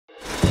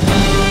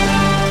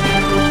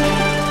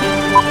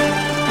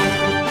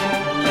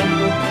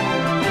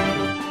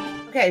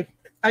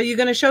Are you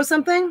going to show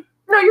something?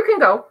 No, you can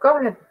go. Go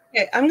ahead.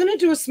 Okay, I'm going to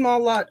do a small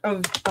lot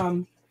of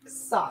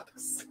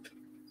socks.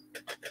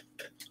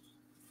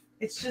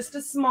 It's just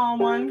a small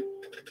one.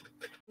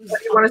 What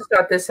do you want to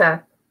start this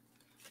at?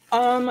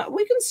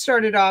 We can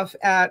start it off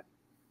at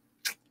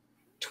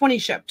 20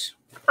 shipped.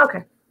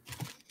 Okay.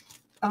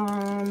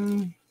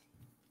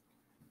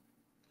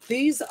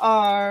 These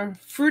are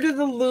Fruit of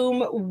the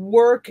Loom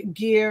work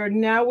gear,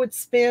 now with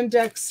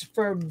spandex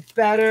for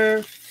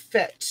better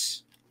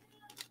fit.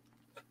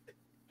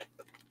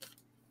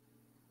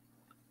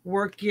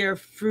 Work gear,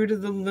 Fruit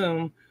of the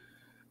Loom.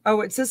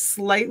 Oh, it says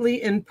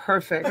slightly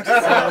imperfect. So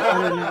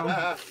I don't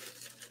know.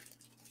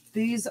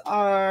 These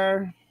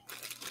are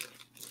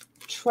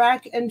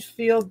Track and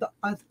Field,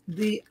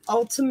 the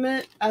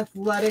ultimate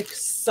athletic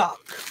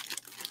sock.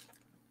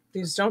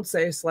 These don't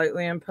say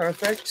slightly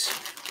imperfect.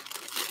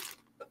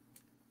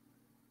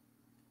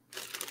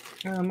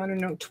 I don't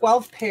know,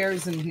 12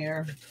 pairs in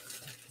here.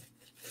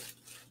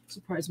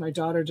 Surprised my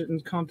daughter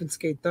didn't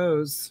confiscate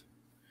those.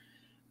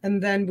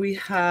 And then we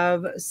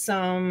have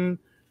some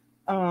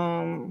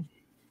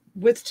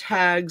with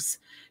tags.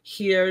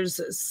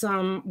 Here's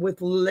some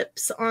with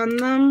lips on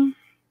them.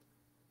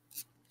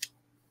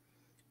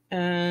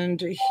 And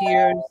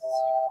here's,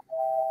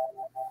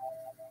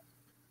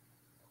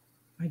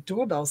 my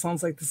doorbell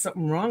sounds like there's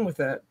something wrong with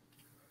it.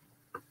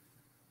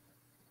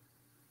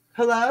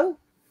 Hello?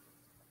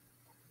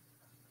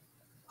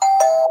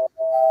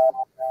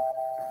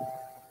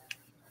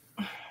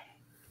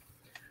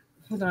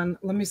 Hold on,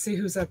 let me see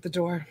who's at the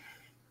door.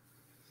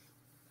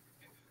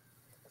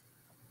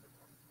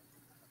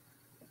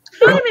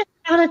 Hi, Miss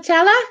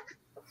Donatella.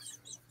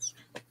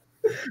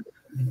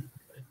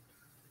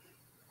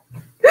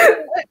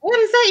 What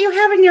is that you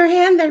have in your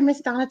hand there,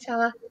 Miss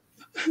Donatella?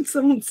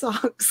 Some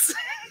socks.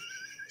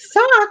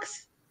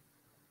 Socks?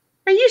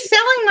 Are you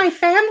selling my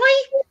family?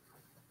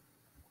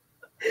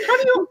 How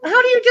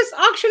do you just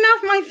auction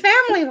off my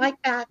family like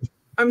that?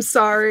 I'm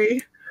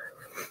sorry.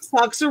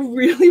 Socks are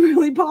really,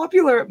 really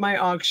popular at my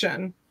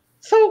auction.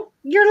 So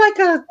you're like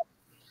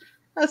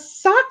a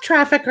sock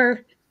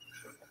trafficker.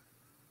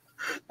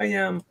 I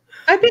am.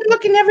 I've been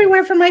looking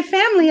everywhere for my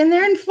family, and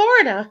they're in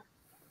Florida.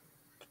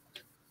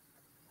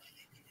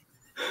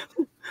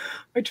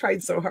 I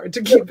tried so hard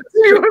to keep it.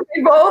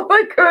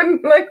 I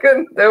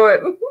couldn't do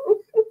it.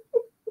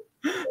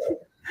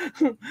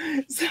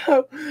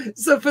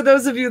 So for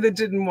those of you that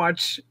didn't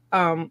watch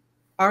Argyle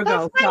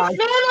Sock. That's my Sock,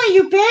 family,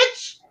 you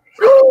bitch.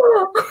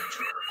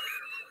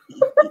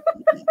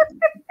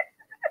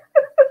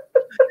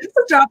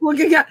 Stop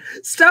looking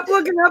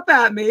up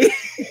at me. T,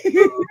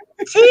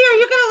 are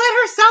you gonna let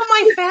her sell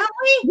my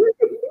family?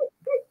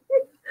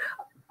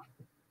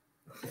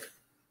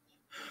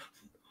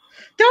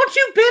 Don't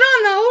you bid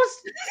on those?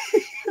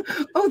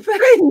 Oh,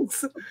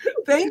 thanks.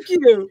 Thank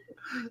you.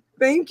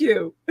 Thank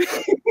you.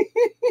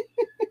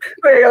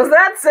 There goes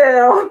that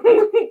sale.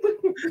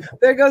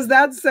 There goes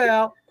that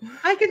sale.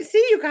 I can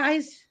see you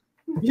guys.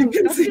 You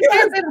can Don't see you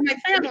dare bid on my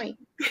family.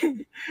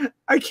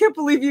 I can't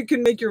believe you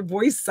can make your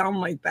voice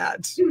sound like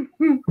that.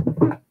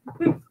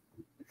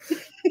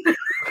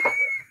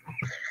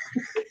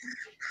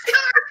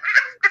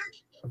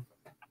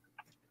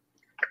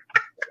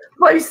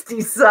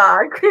 Feisty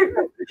sock.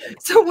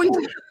 So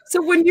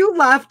when you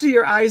laugh, do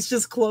your eyes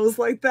just close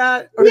like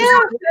that? Or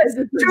Yeah.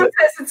 June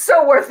says it's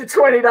so worth a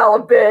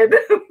 $20 bid.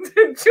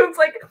 June's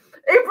like,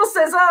 April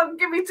says, "Oh,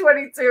 give me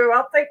 22.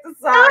 I'll take the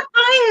sock." Stop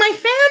buying my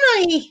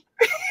family.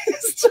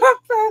 Stop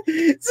that.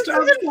 This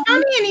isn't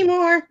funny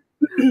anymore.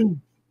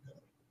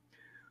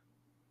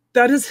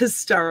 That is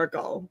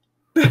hysterical.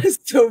 That is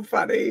so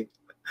funny.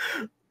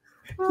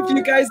 If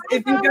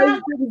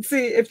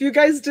you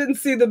guys didn't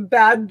see the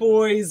bad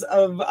boys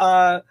of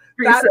Fat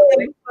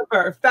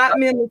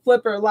Man the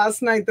Flipper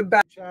last night, the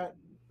bad chat,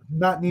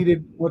 not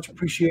needed, much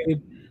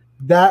appreciated.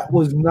 That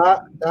was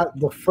not that.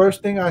 The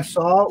first thing I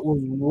saw was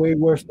way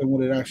worse than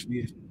what it actually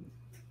is.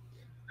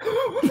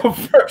 The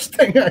first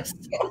thing I saw.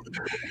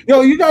 Yo,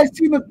 you guys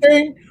seen the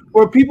thing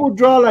where people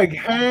draw like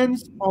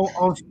hands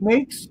on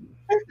snakes?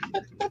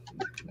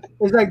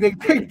 It's like they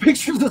take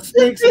pictures of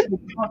snakes.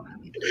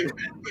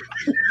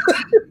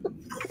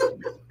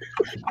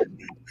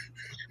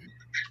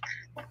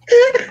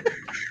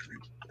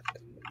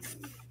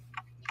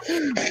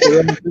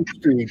 Big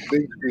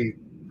street.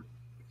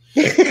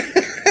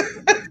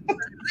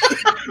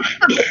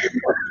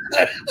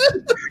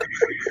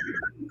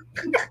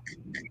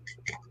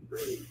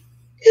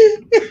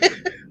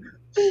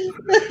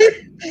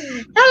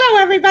 Hello,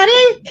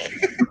 everybody.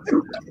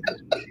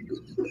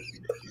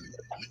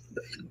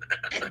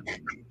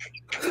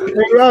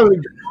 Hey,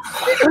 Robin.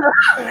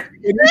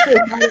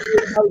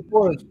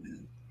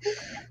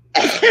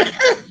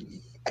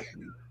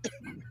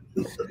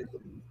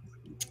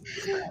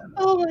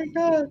 Oh my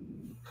God.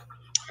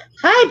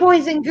 Hi,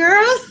 boys and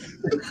girls.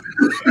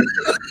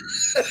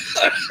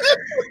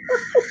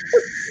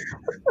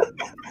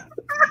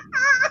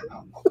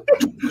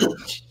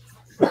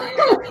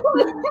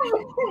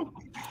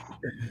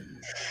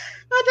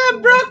 I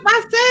done broke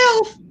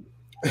myself.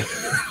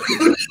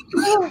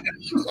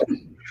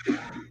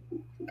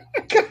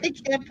 God, I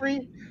can't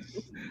breathe.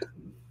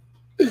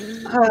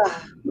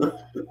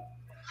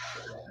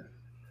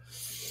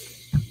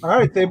 All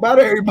right, say bye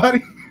to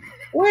everybody.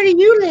 Where do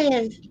you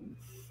live?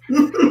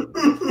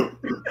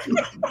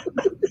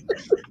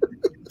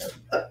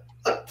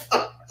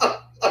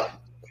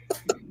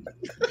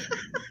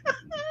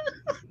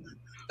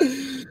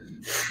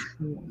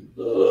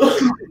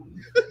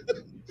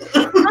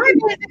 Hi,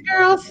 boys and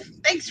girls.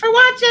 Thanks for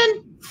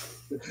watching.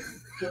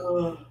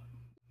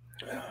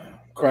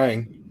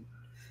 Crying.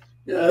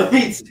 Yeah,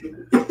 me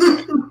too.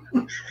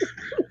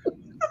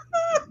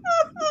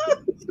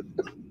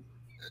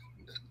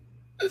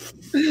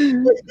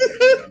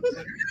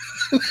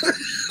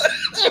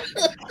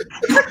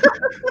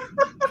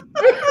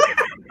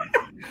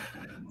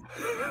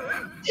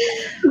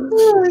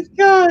 Oh my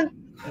God.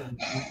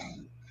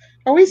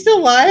 Are we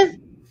still live?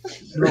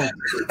 No.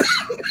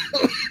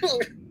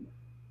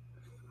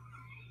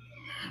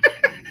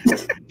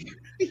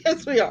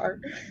 Yes, we are.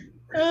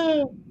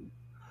 Oh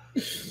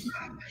my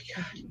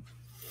God.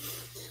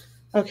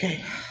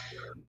 Okay.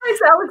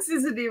 Alex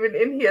isn't even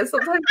in here.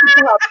 Sometimes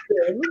he pops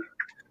in.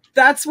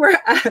 That's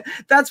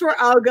where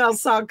Argyle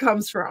Sock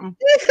comes from.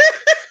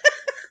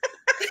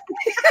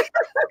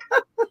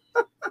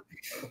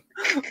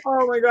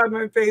 Oh my God,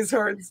 my face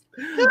hurts.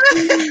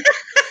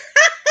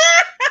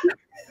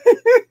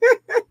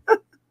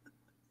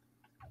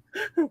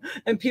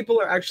 And people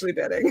are actually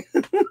bidding.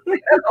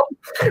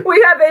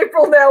 We have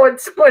April now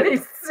at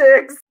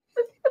 26.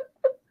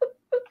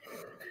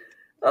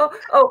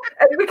 Oh,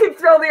 and we can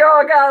throw the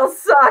Argyle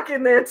Sock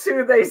in there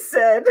too, they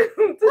said.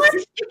 What?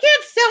 You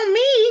can't sell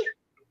me.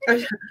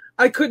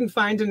 I couldn't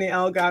find any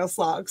Argyle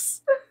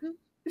Socks.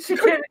 She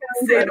can't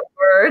even say the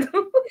word.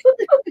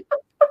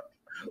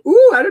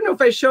 Ooh, I don't know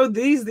if I showed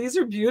these. These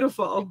are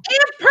beautiful. Aunt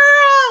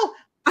Pearl,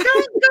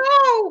 don't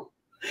go.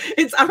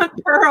 It's Aunt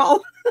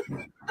Pearl.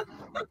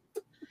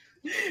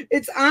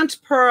 It's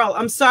Aunt Pearl.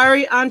 I'm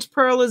sorry, Aunt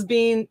Pearl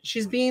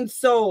she's being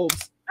sold.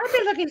 I've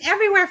been looking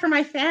everywhere for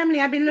my family.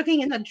 I've been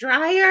looking in the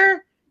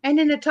dryer and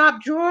in the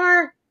top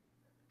drawer,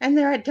 and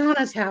they're at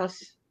Donna's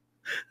house.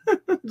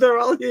 They're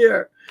all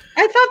here.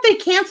 I thought they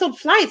canceled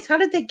flights. How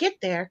did they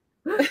get there?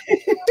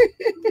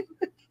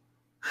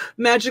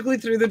 Magically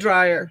through the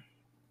dryer.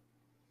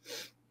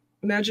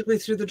 Magically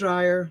through the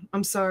dryer.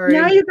 I'm sorry.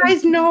 Now you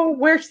guys know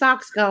where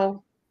socks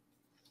go.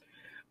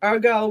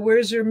 Argyle,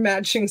 where's your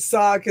matching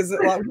sock? Is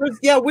it like,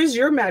 where's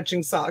your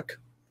matching sock?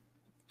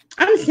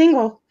 I'm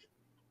single.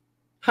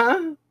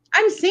 Huh?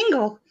 I'm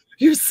single.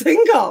 You're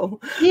single.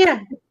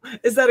 Yeah.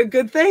 Is that a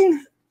good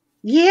thing?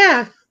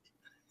 Yeah.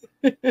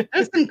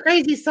 There's some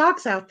crazy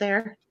socks out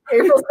there.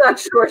 April's not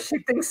sure. She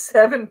thinks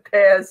 7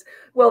 pairs.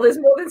 Well, there's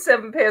more than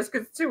 7 pairs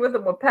because 2 of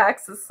them were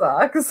packs of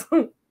socks.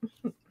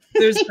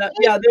 There's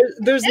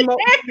more.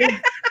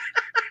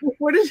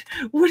 What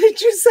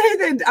did you say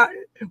then?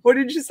 What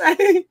did you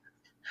say?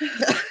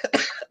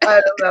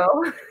 I don't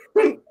know.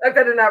 I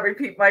better not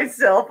repeat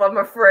myself. I'm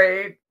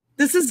afraid.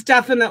 This is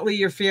definitely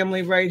your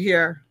family right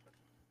here.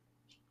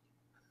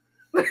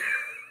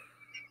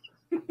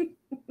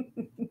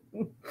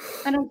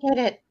 I don't get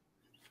it.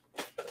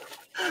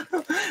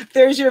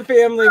 There's your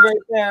family right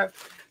there.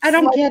 I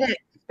don't get it.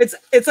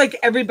 It's like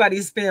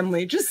everybody's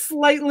family, just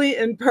slightly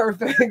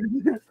imperfect.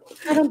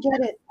 I don't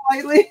get it.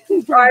 Slightly.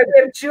 All right,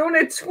 we have June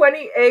at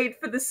 28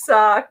 for the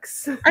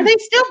socks. Are they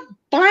still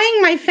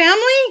buying my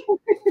family?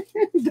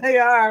 They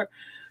are.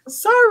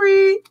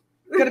 Sorry.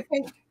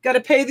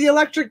 Gotta pay the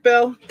electric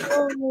bill.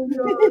 Oh my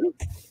God.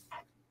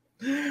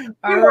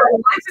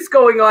 Life is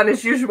going on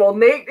as usual.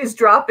 Nate is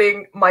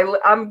dropping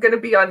I'm going to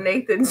be on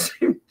Nathan's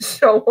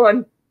show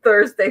on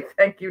Thursday.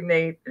 Thank you,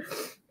 Nate.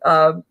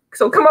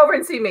 So come over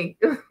and see me.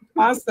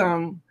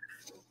 Awesome.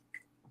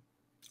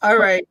 All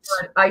right.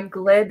 I'm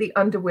glad the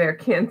underwear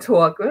can't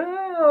talk.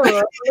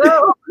 Oh,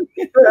 Oh,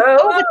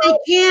 but they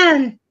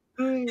can.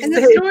 And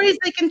the stories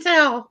they can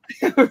tell.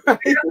 Right.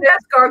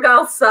 Ask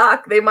Argyle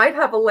Sock. They might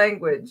have a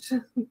language.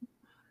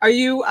 Are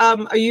you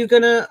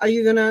gonna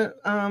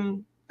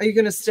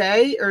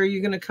stay, or are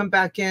you gonna come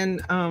back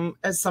in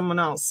as someone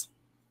else?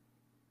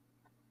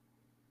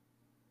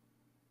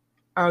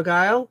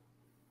 Argyle?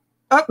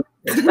 Oh,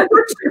 She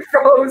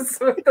froze.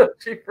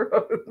 She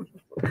froze.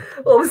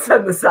 All of a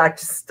sudden, the sock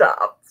just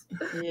stopped.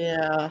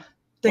 Yeah.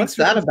 thanks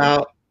What's that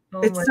about?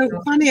 Oh It's my so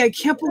God. funny. I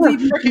can't What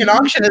believe freaking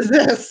auction is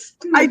this?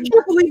 I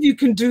can't believe you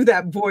can do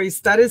that voice.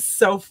 That is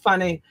so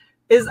funny.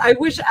 I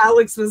wish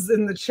Alex was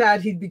in the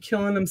chat. He'd be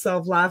killing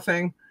himself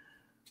laughing.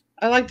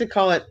 I like to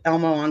call it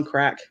Elmo on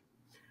crack.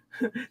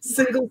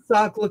 Single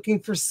sock looking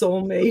for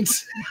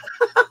soulmate.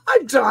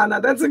 Donna,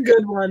 that's a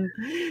good one.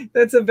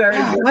 That's a very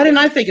good Why didn't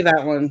I think of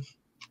that one?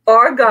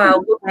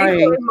 Argyle, looking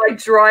Right. in my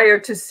dryer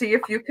to see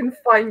if you can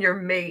find your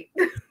mate.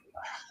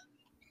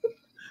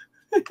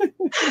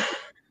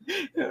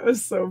 It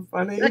was so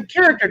funny. That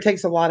character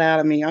takes a lot out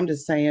of me. I'm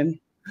just saying.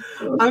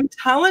 I'm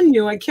telling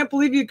you, I can't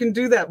believe you can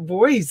do that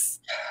voice.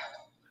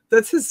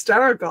 That's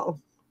hysterical.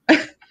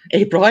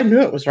 April, I knew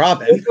it was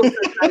Robin.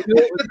 I knew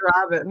it was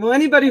Robin. Well,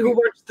 anybody who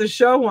watched the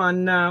show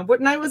on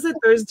what night was it?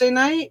 Thursday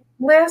night?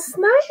 Last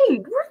night.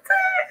 What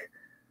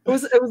the?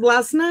 It was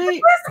last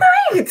night.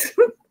 Last night.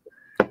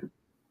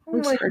 Oh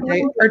my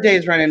God. Our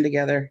days running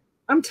together.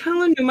 I'm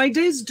telling you, my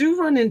days do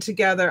run in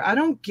together. I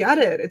don't get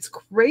it. It's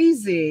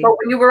crazy. But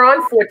when you were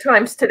on 4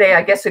 times today,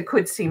 I guess it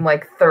could seem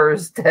like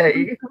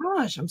Thursday. Oh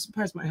gosh, I'm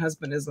surprised my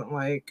husband isn't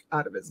like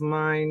out of his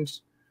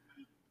mind.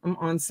 I'm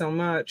on so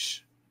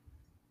much.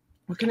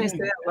 What can I say?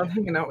 I love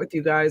hanging out with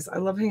you guys. I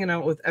love hanging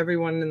out with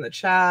everyone in the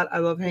chat. I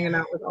love hanging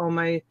out with all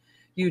my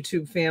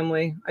YouTube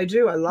family. I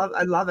do. I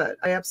love it.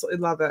 I absolutely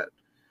love it.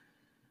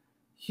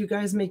 You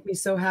guys make me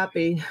so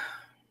happy.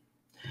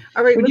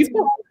 All right, When you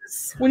pulled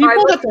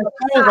up the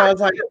clothes, I was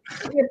like,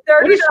 We have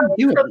what is she $30 from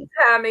doing?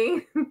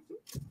 Tammy.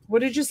 What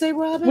did you say,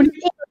 Robin? When you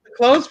pulled up the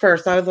clothes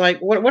first, I was like,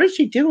 what is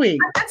she doing?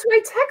 That's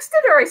why I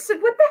texted her. I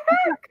said, "What the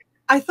heck?"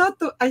 I thought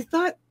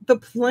the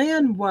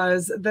plan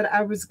was that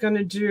I was going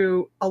to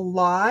do a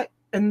lot,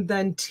 and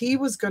then T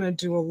was going to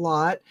do a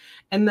lot,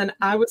 and then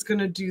I was going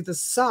to do the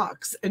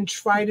socks and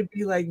try to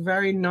be like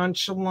very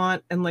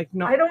nonchalant and like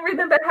not. I don't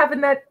remember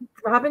having that.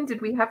 Robin,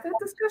 did we have that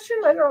discussion?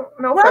 I don't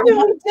know. Robin,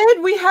 we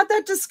did. We had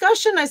that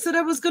discussion. I said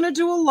I was going to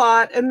do a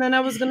lot, and then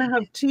I was going to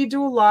have T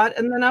do a lot,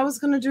 and then I was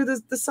going to do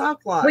the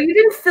sock lot. Well, you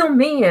didn't fill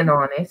me in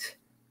on it.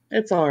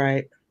 It's all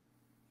right.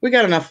 We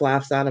got enough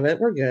laughs out of it.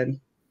 We're good.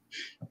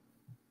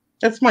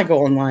 That's my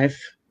goal in life.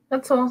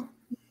 That's all.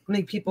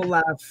 Make people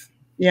laugh.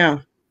 Yeah.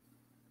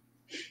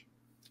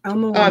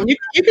 I'm you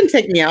can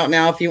take me out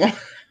now if you want.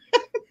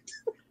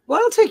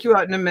 Well, I'll take you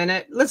out in a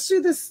minute. Let's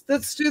do this.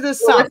 Let's do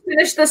this Well, sock. let's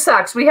finish the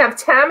socks. We have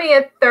Tammy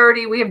at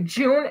 30. We have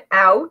June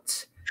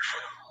out.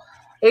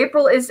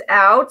 April is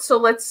out. So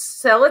let's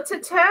sell it to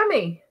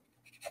Tammy.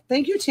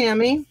 Thank you,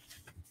 Tammy,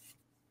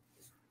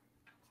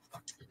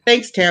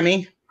 Thanks,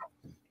 Tammy.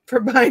 for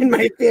buying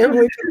my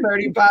family for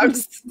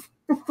 $30.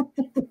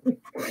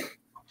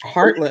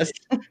 Heartless.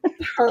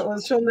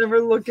 Heartless. She'll never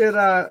look at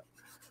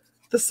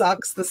the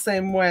socks the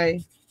same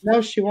way. No,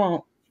 she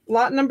won't.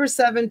 Lot number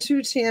 7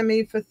 to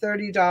Tammy for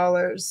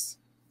 $30.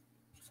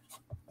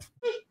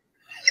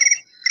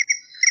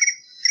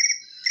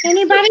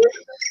 Anybody?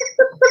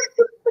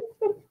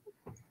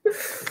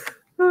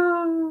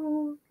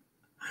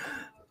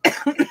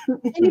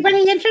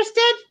 Anybody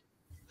interested?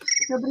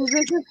 Nobody's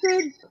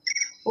interested?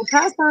 We'll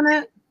pass on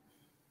it.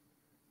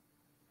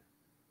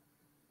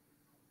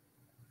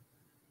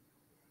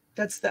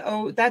 That's the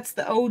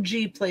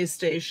OG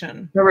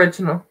PlayStation.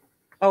 Original.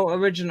 Oh,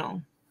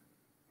 original.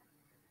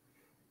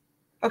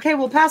 Okay,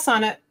 we'll pass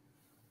on it.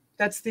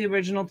 That's the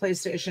original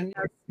PlayStation.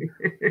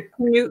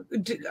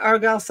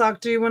 Argyle Sock,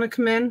 do you want to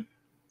come in?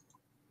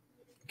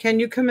 Can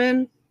you come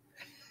in?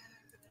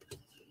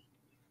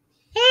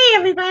 Hey,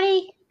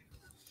 everybody.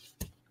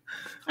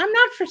 I'm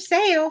not for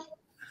sale.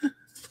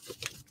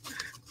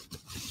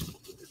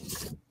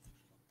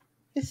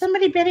 Is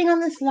somebody bidding on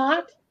this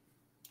lot?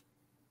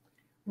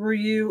 Were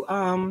you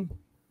Hi,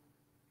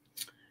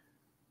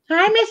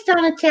 Miss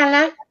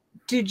Donatella.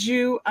 did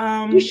you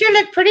You sure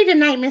look pretty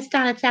tonight, Miss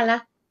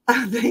Donatella.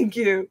 thank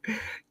you.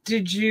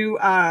 Did you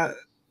I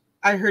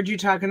heard you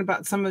talking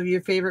about some of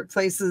your favorite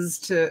places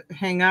to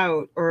hang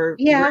out or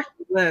where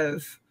you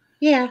live.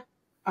 Yeah.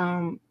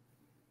 I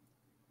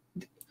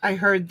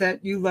heard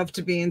that you love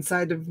to be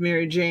inside of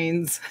Mary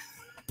Jane's.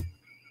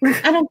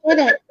 I don't get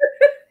it.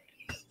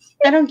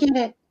 I don't get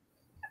it.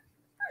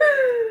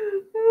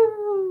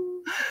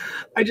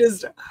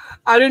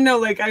 I don't know,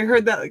 like I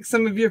heard that like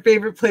some of your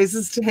favorite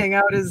places to hang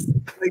out is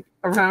like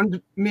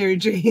around Mary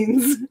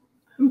Jane's.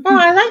 Oh,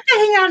 I like to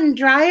hang out in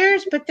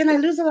dryers, but then I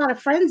lose a lot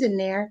of friends in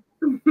there.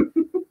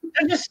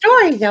 There's a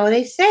story, though.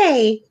 They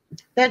say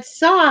that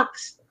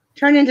socks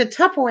turn into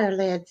Tupperware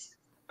lids.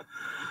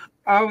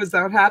 Oh, is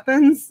that what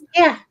happens?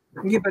 Yeah.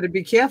 You better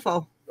be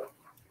careful.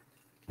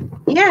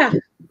 Yeah.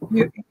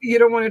 You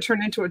don't want to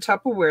turn into a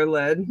Tupperware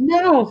lid.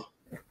 No.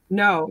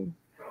 No.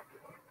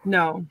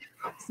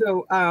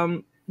 So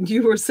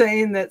you were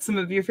saying that some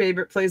of your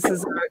favorite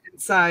places are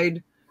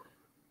inside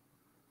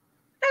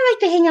I like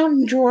to hang out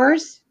in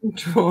drawers.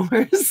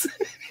 drawers.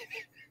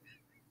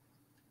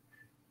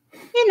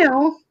 You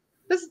know,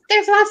 there's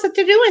lots to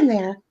do in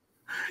there.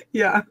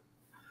 Yeah.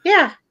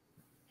 Yeah.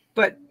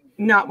 But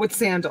not with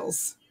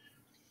sandals.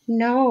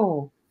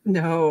 No.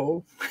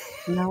 No.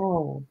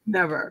 No.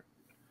 Never.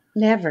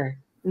 Never.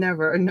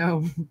 Never.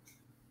 No.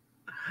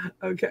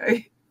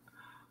 Okay.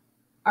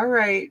 All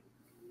right.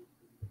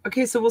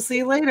 Okay, so we'll see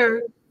you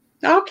later.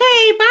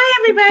 Okay. Bye,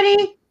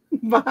 everybody.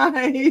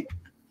 Bye.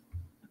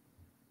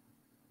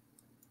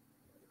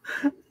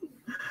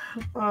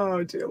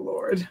 Oh, dear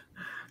Lord.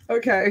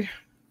 Okay.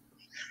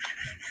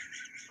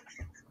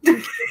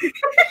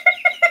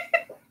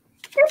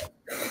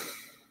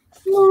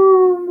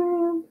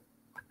 Oh,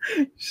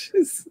 man.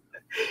 She's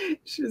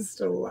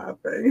still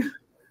laughing.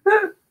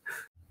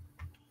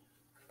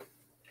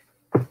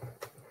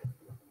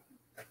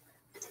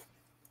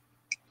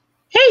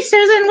 Hey,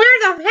 Susan, where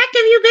the heck have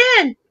you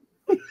been?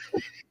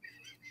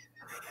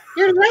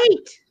 You're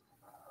late.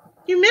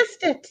 You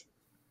missed it.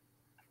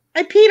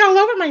 I peed all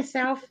over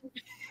myself.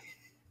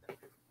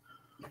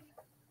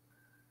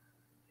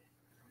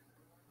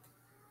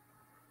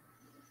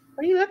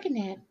 What are you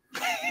looking at?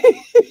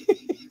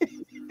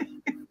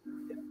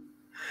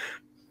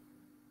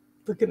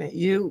 looking at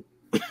you.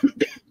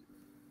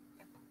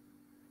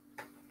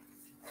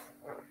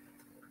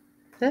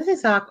 This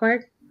is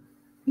awkward.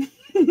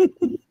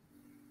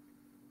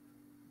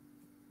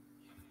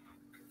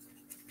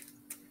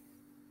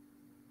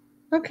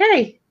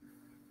 Okay.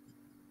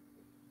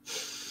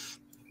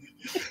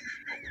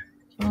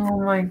 Oh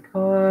my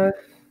god.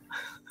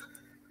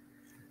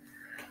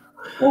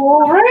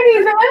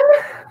 Alrighty then.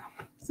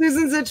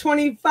 Susan's at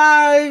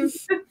 25.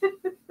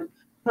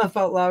 Laugh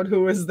out loud.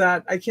 Who is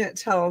that? I can't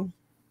tell.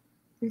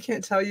 I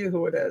can't tell you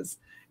who it is.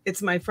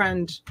 It's my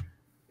friend.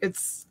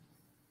 It's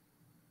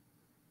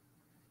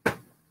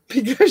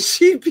because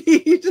she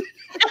peed.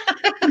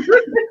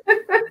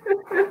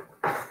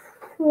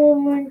 Oh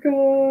my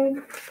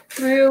god.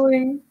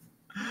 Really?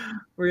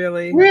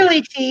 Really?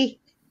 Really, T.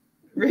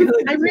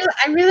 Really? I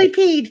really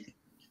peed.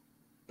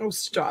 Oh,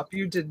 stop.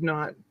 You did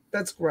not.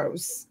 That's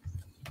gross.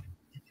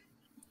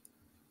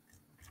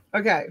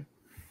 Okay.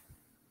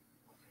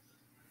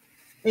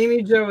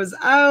 Amy Jo is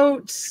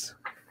out.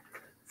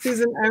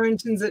 Susan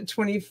Arrington's at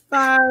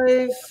 25.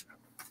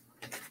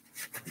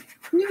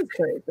 You're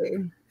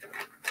crazy.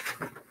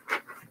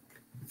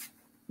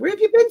 Where have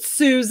you been,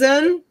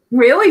 Susan?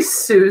 Really,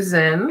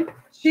 Susan?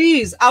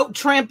 Jeez, out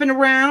tramping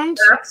around?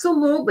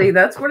 Absolutely.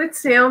 That's what it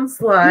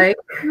sounds like.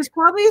 It was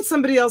probably at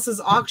somebody else's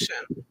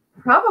auction.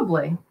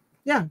 Probably.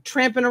 Yeah,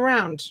 tramping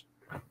around.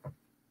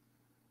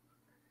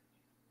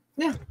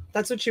 Yeah,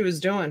 that's what she was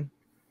doing.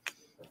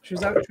 She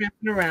was out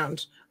tramping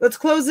around. Let's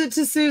close it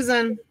to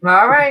Susan.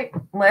 All right.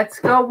 Let's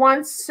go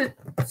once to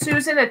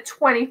Susan at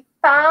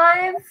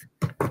 25.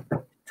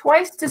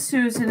 Twice to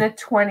Susan at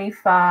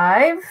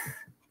 25.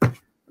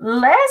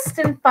 Last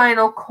and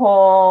final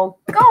call.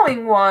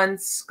 Going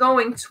once,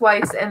 going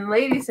twice. And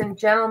ladies and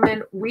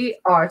gentlemen, we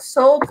are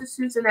sold to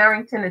Susan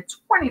Arrington at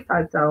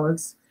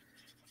 $25.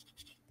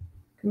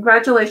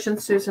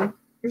 Congratulations, Susan.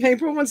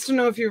 April wants to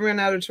know if you ran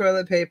out of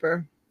toilet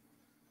paper.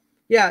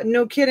 Yeah,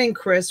 no kidding,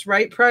 Chris.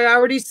 Right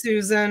priority,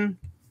 Susan.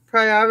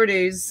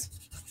 Priorities.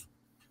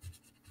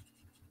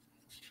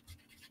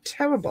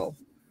 Terrible.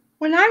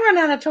 When I run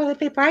out of toilet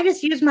paper, I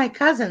just use my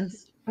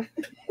cousin's.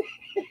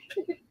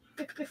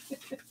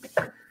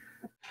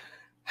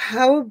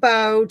 How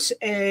about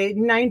a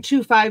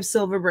 925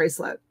 silver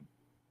bracelet?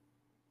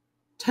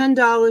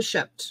 $10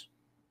 shipped.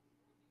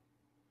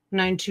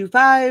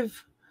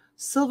 925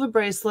 silver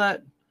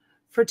bracelet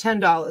for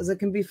 $10. It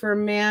can be for a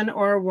man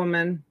or a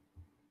woman.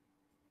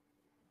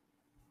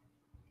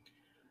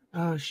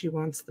 Oh, she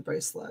wants the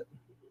bracelet.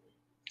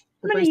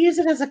 I'm going to use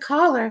it as a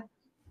collar.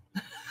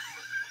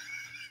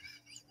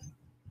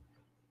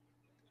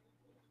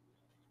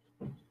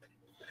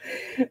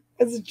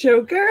 As a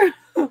choker?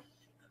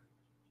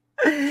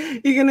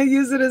 You're going to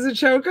use it as a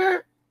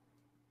choker?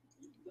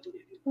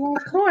 Well,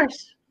 of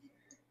course.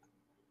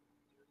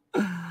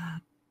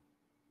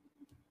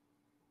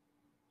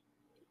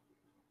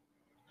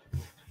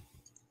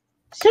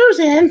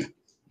 Susan.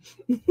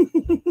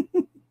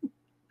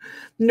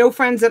 No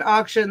friends at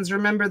auctions.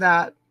 Remember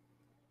that.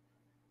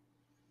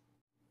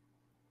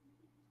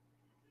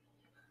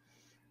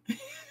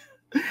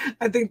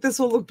 I think this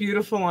will look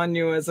beautiful on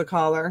you as a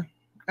collar,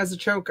 as a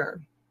choker.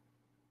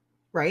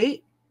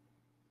 Right?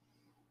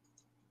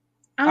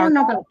 I don't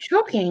know about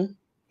choking.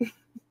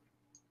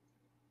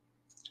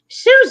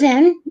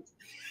 Susan.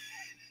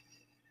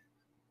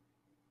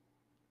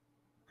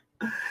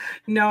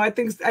 No, I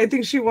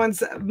think she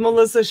wants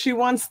Melissa. She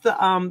wants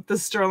the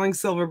sterling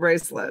silver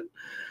bracelet.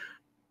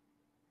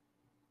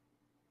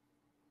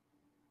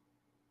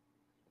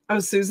 Oh,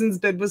 Susan's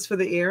bid was for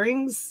the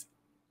earrings?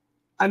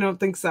 I don't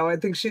think so. I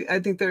think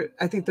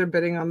they're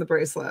bidding on the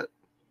bracelet.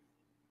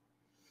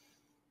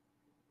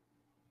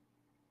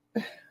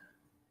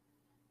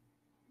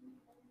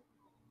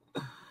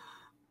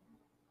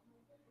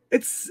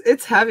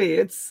 It's heavy.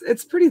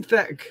 It's pretty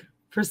thick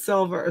for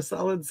silver,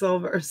 solid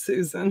silver,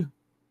 Susan.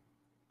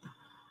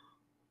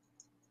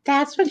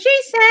 That's what she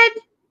said.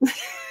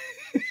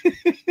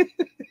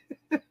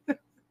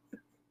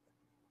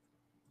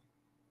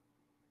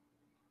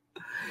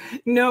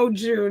 No,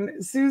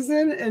 June.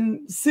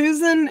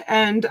 Susan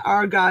and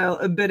Argyle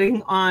are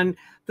bidding on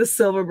the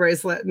silver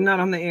bracelet, not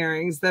on the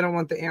earrings. They don't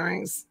want the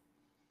earrings.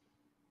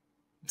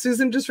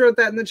 Susan just wrote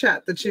that in the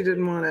chat that she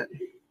didn't want it.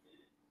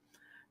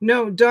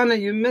 No, Donna,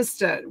 you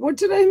missed it. What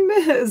did I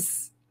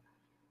miss?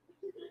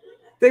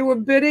 They were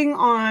bidding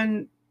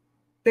on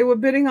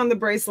the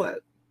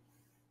bracelet.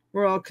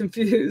 We're all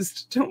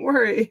confused. Don't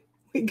worry.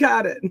 We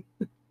got it.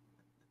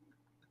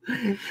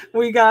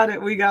 We got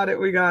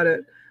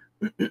it.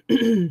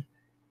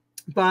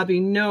 Bobby,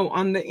 no,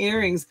 on the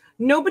earrings.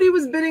 Nobody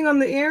was bidding on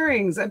the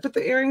earrings. I put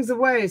the earrings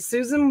away.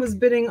 Susan was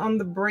bidding on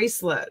the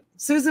bracelet.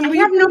 Susan, I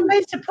have no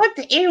place to put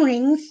the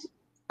earrings.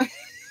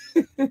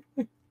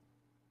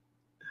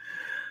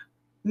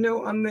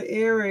 No, on the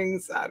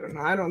earrings. I don't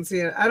know. I don't see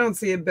it. I don't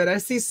see a bid. I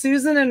see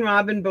Susan and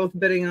Robin both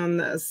bidding on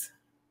this.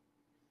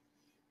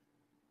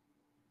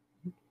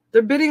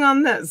 They're bidding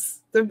on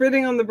this. They're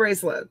bidding on the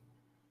bracelet.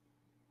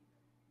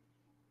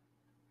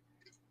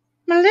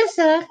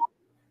 Melissa,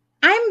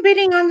 I'm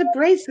bidding on the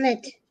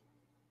bracelet.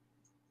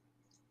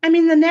 I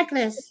mean the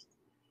necklace.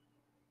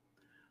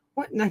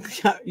 What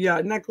necklace?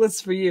 Yeah,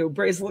 necklace for you,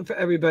 bracelet for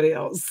everybody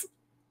else.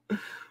 All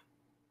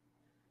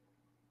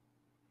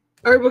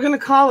right, we're going to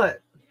call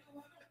it.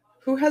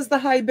 Who has the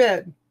high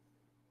bid?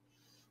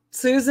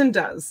 Susan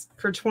does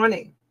for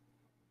 20.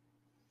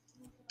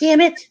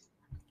 Damn it.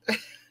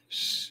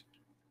 Shh.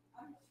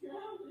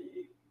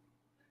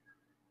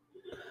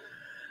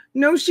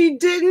 No, she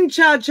didn't,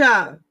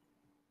 Cha-Cha.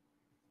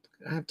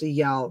 I have to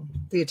yell.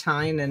 The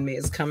Italian in me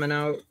is coming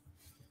out.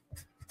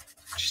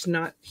 She's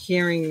not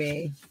hearing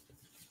me.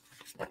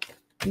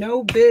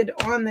 No bid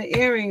on the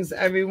earrings,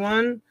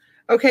 everyone.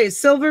 Okay,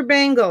 silver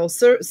bangle,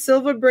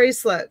 silver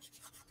bracelet.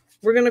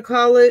 We're going to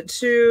call it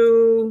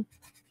to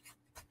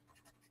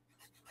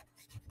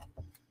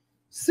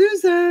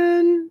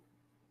Susan.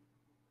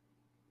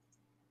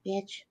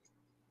 Bitch.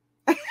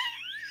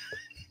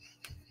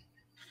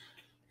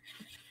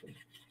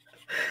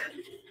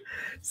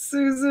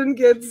 Susan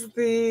gets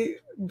the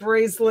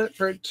bracelet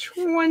for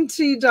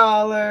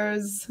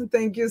 $20.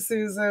 Thank you,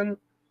 Susan.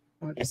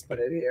 I'll just put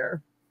it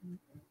here.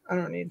 I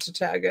don't need to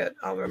tag it.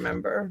 I'll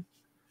remember.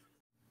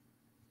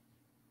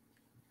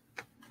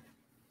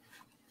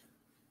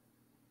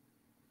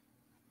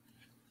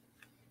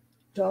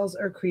 Dolls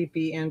are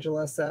creepy,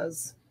 Angela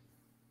says.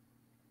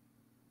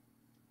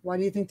 Why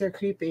do you think they're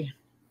creepy?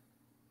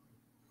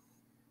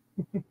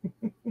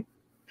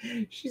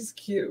 She's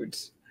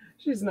cute.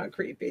 She's not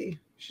creepy.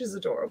 She's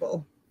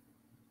adorable.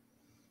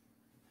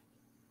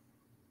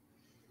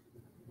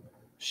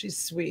 She's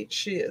sweet.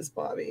 She is,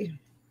 Bobby.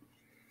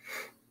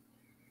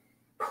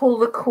 Pull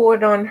the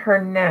cord on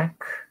her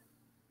neck.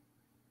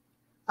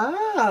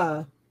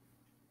 Ah.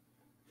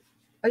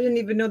 I didn't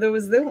even know there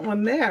was that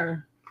one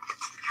there.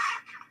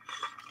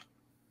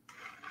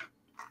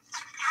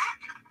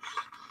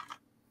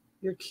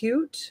 You're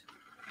cute.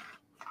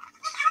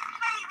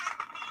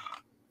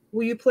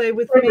 Will you play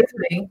with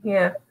me?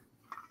 Yeah.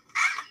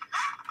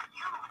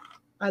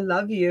 I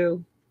love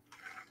you.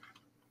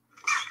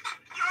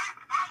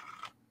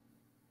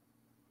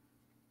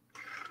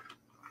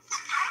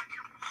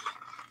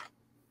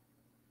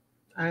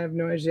 I have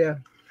no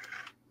idea.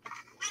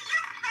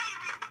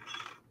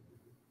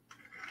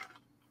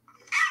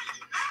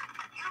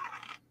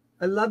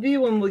 I love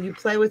you, and will you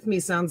play with me?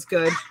 Sounds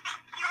good.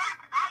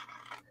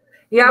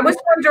 Yeah, I was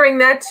wondering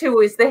that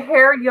too. Is the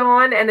hair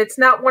yarn? And it's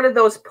not one of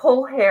those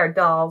pull hair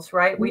dolls,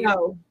 right?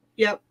 No.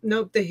 Yep.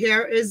 Nope. The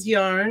hair is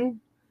yarn.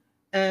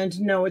 And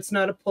no, it's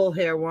not a pull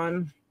hair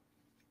one.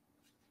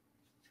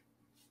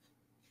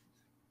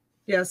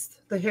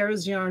 Yes, the hair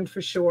is yarn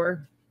for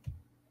sure.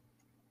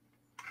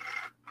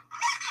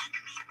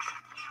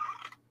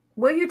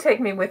 Will you take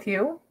me with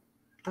you?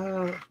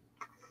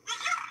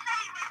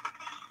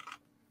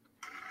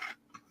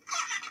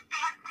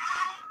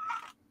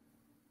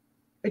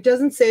 It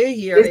doesn't say a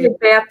year. Is it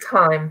bath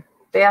time?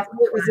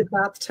 Is it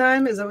bath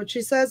time? Is that what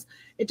she says?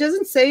 It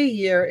doesn't say a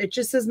year. It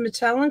just says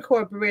Mattel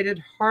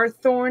Incorporated,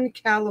 Hawthorne,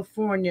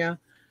 California.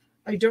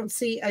 I don't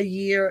see a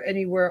year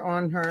anywhere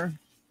on her.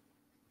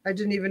 I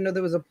didn't even know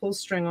there was a pull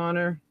string on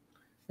her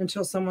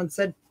until someone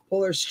said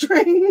pull her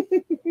string.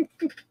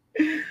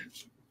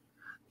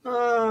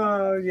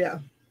 Oh, yeah.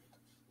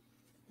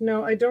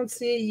 No, I don't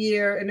see a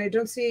year, and I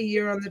don't see a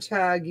year on the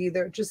tag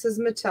either. It just says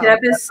Mattel. Deb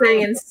is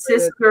saying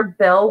Sister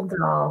Belle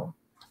doll.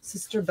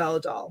 Sister Belle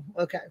doll.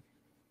 Okay.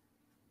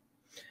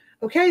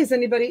 Okay, is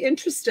anybody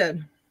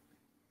interested?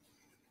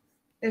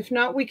 If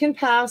not, we can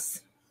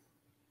pass.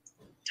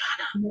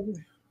 Donna.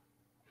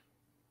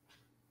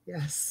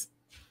 Yes.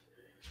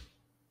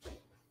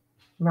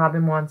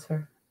 Robin wants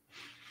her.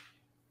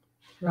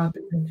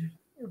 Robin.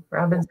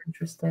 Robin's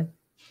interested.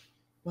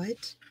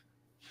 What?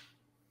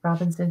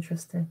 Robin's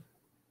interested.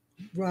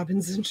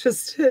 Robin's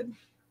interested.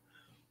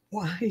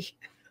 Why?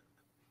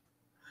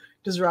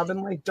 Does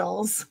Robin like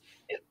dolls?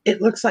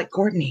 It looks like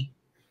Courtney.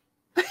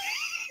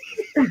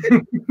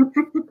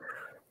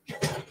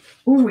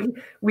 Ooh,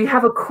 we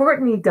have a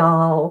Courtney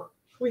doll.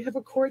 We have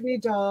a Courtney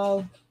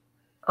doll.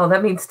 Oh,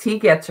 that means T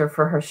gets her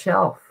for her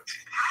shelf.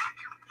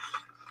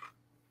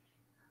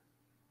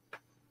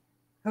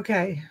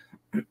 Okay.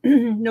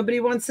 Nobody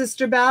wants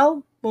Sister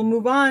Belle? We'll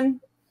move on.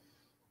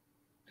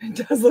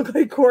 It does look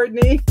like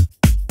Courtney.